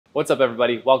What's up,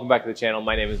 everybody? Welcome back to the channel.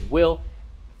 My name is Will.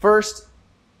 First,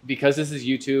 because this is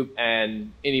YouTube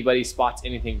and anybody spots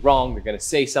anything wrong, they're going to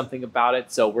say something about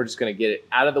it. So we're just going to get it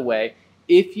out of the way.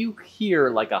 If you hear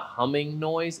like a humming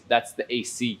noise, that's the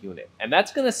AC unit. And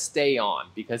that's going to stay on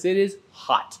because it is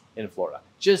hot in Florida.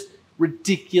 Just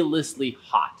ridiculously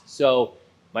hot. So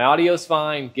my audio's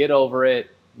fine. Get over it.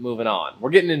 Moving on. We're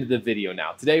getting into the video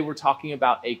now. Today we're talking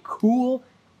about a cool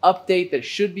update that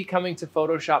should be coming to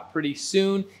Photoshop pretty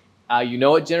soon. You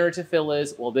know what generative fill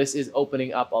is? Well, this is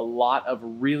opening up a lot of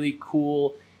really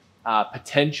cool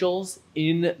potentials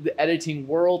in the editing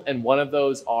world, and one of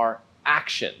those are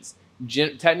actions.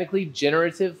 Technically,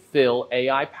 generative fill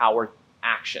AI-powered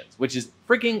actions, which is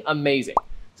freaking amazing.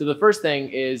 So the first thing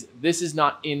is this is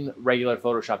not in regular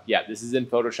Photoshop yet. This is in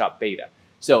Photoshop Beta.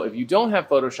 So if you don't have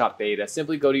Photoshop Beta,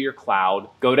 simply go to your cloud,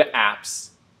 go to Apps,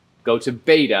 go to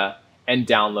Beta, and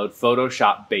download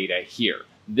Photoshop Beta here.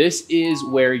 This is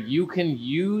where you can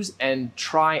use and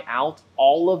try out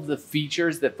all of the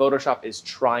features that Photoshop is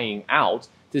trying out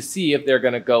to see if they're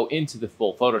going to go into the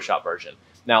full Photoshop version.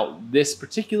 Now, this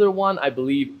particular one, I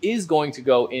believe, is going to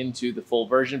go into the full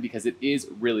version because it is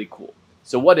really cool.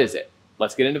 So what is it?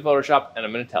 Let's get into Photoshop and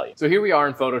I'm going to tell you. So here we are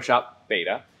in Photoshop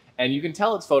Beta, and you can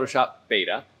tell it's Photoshop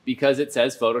Beta because it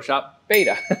says Photoshop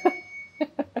Beta.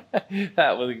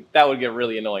 That would get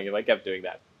really annoying if I kept doing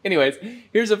that. Anyways,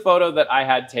 here's a photo that I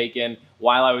had taken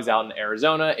while I was out in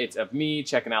Arizona. It's of me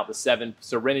checking out the 7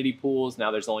 Serenity pools.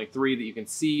 Now there's only 3 that you can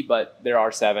see, but there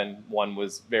are 7. One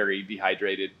was very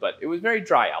dehydrated, but it was very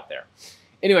dry out there.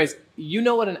 Anyways, you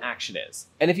know what an action is.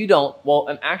 And if you don't, well,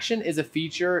 an action is a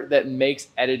feature that makes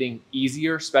editing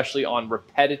easier, especially on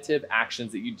repetitive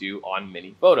actions that you do on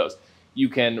many photos. You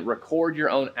can record your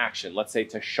own action, let's say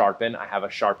to sharpen. I have a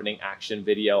sharpening action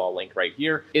video, I'll link right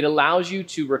here. It allows you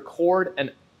to record an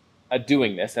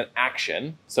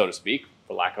action, so to speak,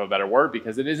 for lack of a better word,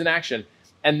 because it is an action,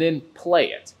 and then play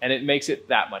it, and it makes it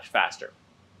that much faster.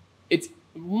 It's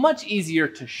much easier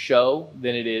to show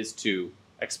than it is to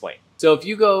explain. So if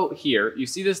you go here, you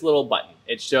see this little button.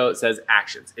 It says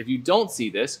Actions. If you don't see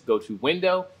this, go to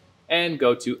Window and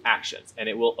go to Actions, and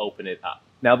it will open it up.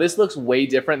 Now this looks way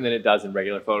different than it does in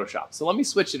regular Photoshop. So let me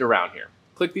switch it around here.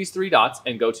 Click these 3 dots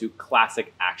and go to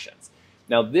Classic Actions.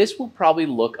 Now this will probably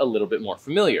look a little bit more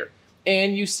familiar.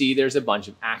 And you see there's a bunch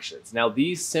of actions. Now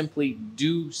these simply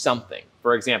do something.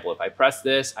 For example, if I press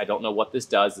this, I don't know what this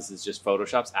does. This is just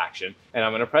Photoshop's action. And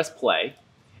I'm gonna press play,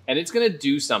 and it's gonna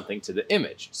do something to the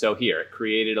image. So here, it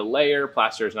created a layer,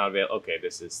 plaster is not available. Okay,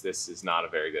 this is not a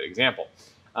very good example.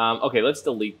 Okay, let's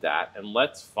delete that and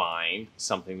let's find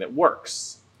something that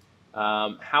works.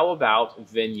 How about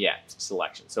vignette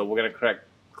selection? So we're gonna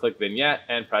click vignette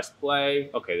and press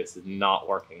play. Okay, this is not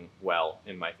working well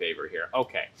in my favor here.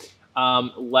 Okay,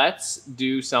 let's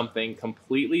do something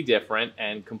completely different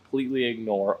and completely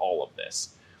ignore all of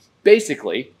this.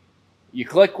 Basically, you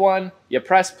click one, you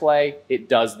press play, it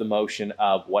does the motion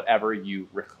of whatever you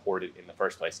recorded in the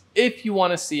first place. If you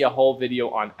wanna see a whole video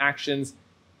on actions,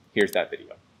 here's that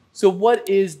video. So what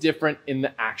is different in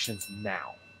the actions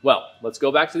now? Well, let's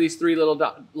go back to these 3 little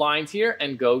lines here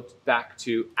and go back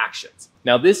to actions.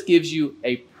 Now this gives you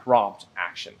a prompt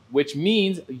action, which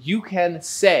means you can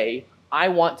say, I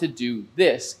want to do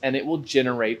this, and it will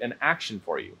generate an action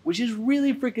for you, which is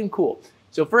really freaking cool.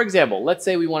 So for example, let's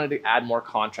say we wanted to add more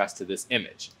contrast to this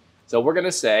image. So we're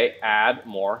gonna say add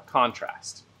more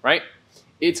contrast, right?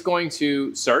 It's going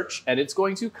to search and it's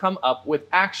going to come up with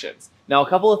actions. Now a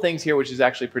couple of things here, which is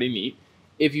actually pretty neat.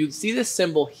 If you see this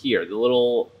symbol here, the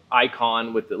little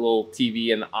icon with the little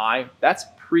TV and the eye, that's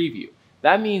preview.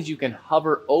 That means you can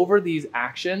hover over these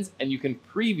actions and you can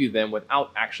preview them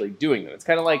without actually doing them. It's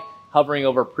kind of like hovering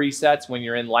over presets when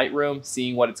you're in Lightroom,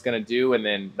 seeing what it's going to do and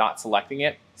then not selecting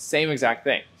it. Same exact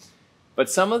thing. But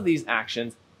some of these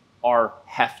actions are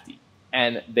hefty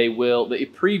and the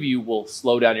preview will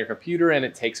slow down your computer and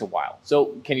it takes a while.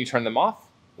 So can you turn them off?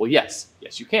 Well, yes,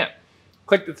 you can.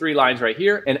 Click the 3 lines right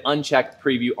here and uncheck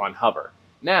preview on hover.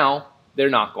 Now they're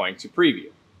not going to preview.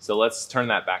 So let's turn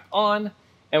that back on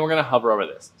and we're going to hover over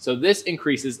this. So this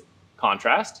increases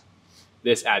contrast.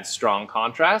 This adds strong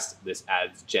contrast. This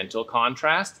adds gentle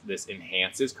contrast. This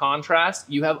enhances contrast.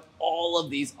 You have all of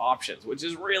these options, which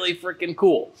is really freaking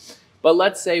cool. But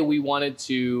let's say we wanted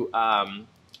to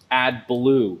add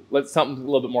blue. Let's something a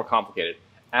little bit more complicated.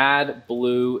 Add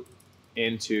blue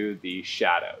into the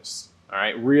shadows. All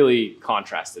right, really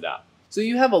contrast it up. So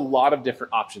you have a lot of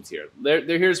different options here.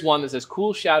 Here's one that says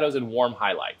cool shadows and warm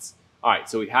highlights. All right,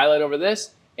 so we highlight over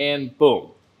this and boom,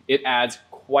 it adds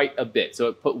quite a bit. So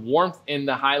it put warmth in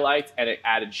the highlights and it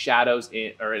added shadows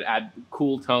in, or it added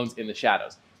cool tones in the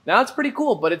shadows. Now it's pretty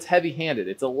cool, but it's heavy-handed.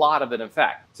 It's a lot of an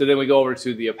effect. So then we go over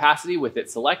to the opacity with it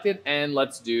selected, and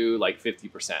let's do like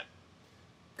 50%.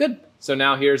 Good. So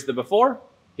now here's the before,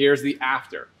 here's the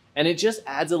after, and it just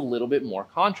adds a little bit more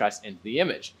contrast into the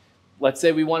image. Let's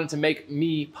say we wanted to make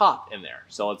me pop in there.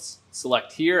 So let's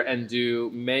select here and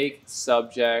do make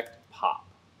subject pop.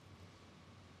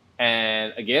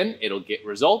 And again, it'll get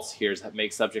results. Here's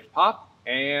make subject pop,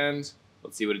 and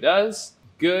let's see what it does.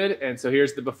 Good. And so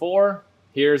here's the before,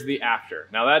 here's the after.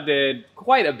 Now that did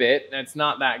quite a bit, and it's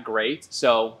not that great.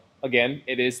 So again,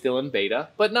 it is still in beta,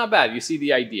 but not bad. You see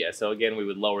the idea. So again, we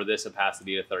would lower this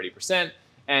opacity to 30%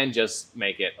 and just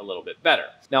make it a little bit better.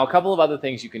 Now, a couple of other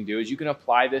things you can do is you can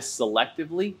apply this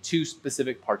selectively to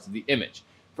specific parts of the image.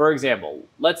 For example,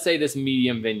 let's say this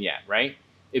medium vignette, right?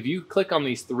 If you click on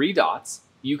these three dots,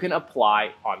 you can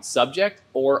apply on subject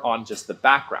or on just the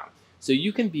background. So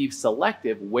you can be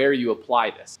selective where you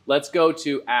apply this. Let's go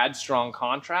to add strong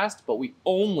contrast, but we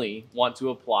only want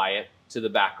to apply it to the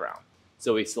background.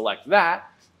 So we select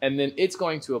that, and then it's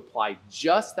going to apply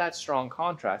just that strong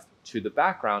contrast to the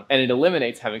background, and it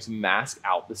eliminates having to mask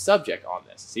out the subject on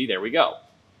this. See, there we go.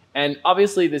 And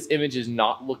obviously this image is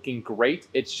not looking great.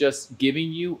 It's just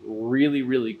giving you really,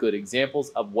 really good examples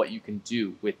of what you can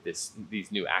do with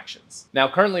these new actions. Now,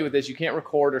 currently with this, you can't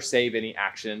record or save any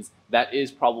actions. That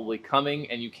is probably coming,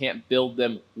 and you can't build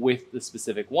them with the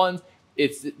specific ones.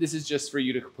 This is just for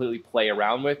you to completely play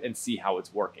around with and see how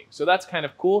it's working. So that's kind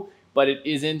of cool, but it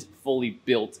isn't fully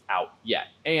built out yet.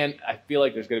 And I feel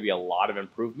like there's gonna be a lot of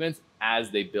improvements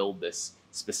as they build this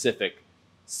specific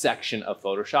section of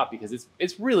Photoshop, because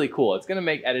it's really cool. It's gonna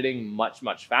make editing much,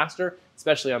 much faster,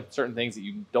 especially on certain things that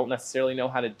you don't necessarily know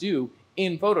how to do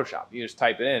in Photoshop. You just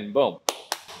type it in, boom,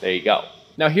 there you go.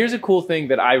 Now here's a cool thing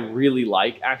that I really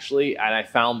like actually, and I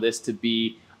found this to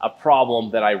be a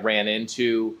problem that I ran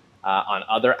into on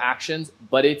other actions,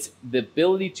 but it's the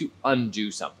ability to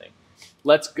undo something.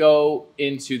 Let's go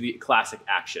into the classic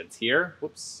actions here.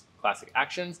 Whoops, classic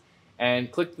actions,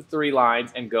 and click the three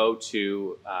lines and go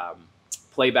to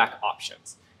Playback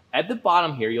Options. At the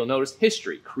bottom here, you'll notice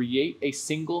history. Create a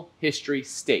single history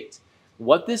state.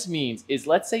 What this means is,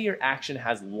 let's say your action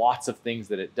has lots of things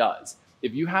that it does.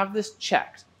 If you have this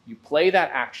checked, you play that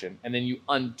action and then you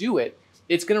undo it,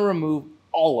 it's gonna remove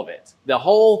all of it. The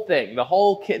whole thing, the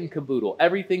whole kit and caboodle,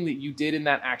 everything that you did in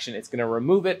that action, it's gonna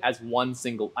remove it as one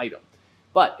single item.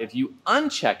 But if you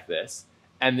uncheck this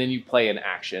and then you play an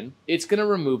action, it's gonna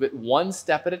remove it one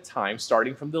step at a time,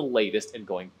 starting from the latest and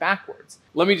going backwards.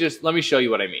 Let me show you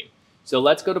what I mean. So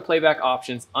let's go to Playback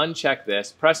Options, uncheck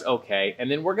this, press OK, and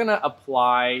then we're gonna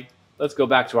apply, let's go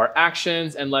back to our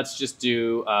actions and let's just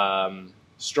do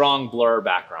strong blur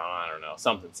background, I don't know,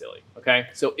 something silly, okay?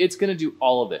 So it's gonna do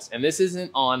all of this, and this isn't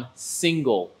on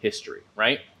single history,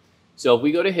 right? So if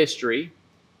we go to history,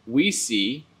 we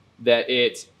see that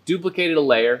it duplicated a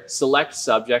layer, select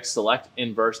subject, select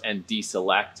inverse, and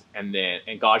deselect, and then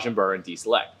Gaussian blur and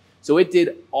deselect. So it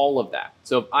did all of that.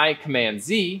 So if I Command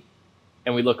Z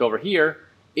and we look over here,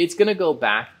 it's gonna go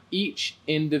back each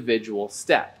individual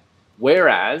step.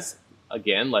 Whereas,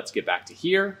 again, let's get back to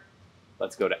here.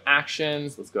 Let's go to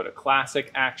actions, let's go to classic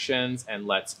actions, and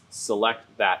let's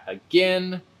select that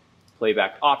again.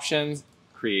 Playback options,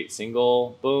 create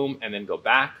single, boom, and then go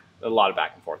back. A lot of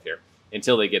back and forth here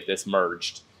until they get this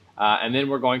merged. And then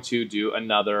we're going to do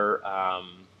another,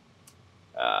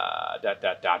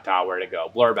 where'd it go?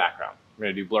 Blur background. We're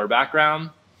gonna do blur background.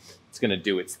 It's gonna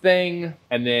do its thing.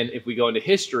 And then if we go into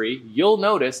history, you'll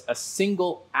notice a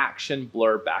single action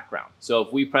blur background. So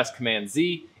if we press Command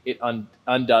Z, it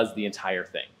undoes the entire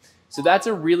thing. So that's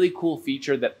a really cool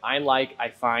feature that I like. I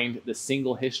find the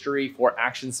single history for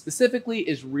actions specifically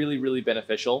is really, really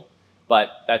beneficial.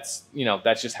 But that's, you know,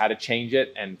 that's just how to change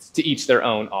it, and to each their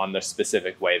own on the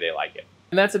specific way they like it.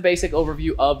 And that's a basic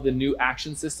overview of the new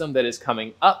action system that is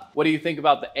coming up. What do you think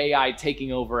about the AI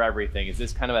taking over everything? Is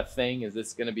this kind of a thing? Is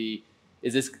this gonna be,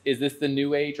 is this the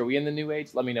new age? Are we in the new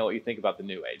age? Let me know what you think about the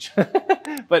new age.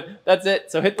 But that's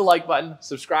it. So hit the like button,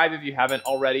 subscribe if you haven't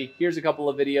already. Here's a couple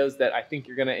of videos that I think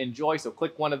you're gonna enjoy. So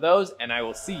click one of those and I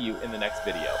will see you in the next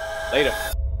video. Later.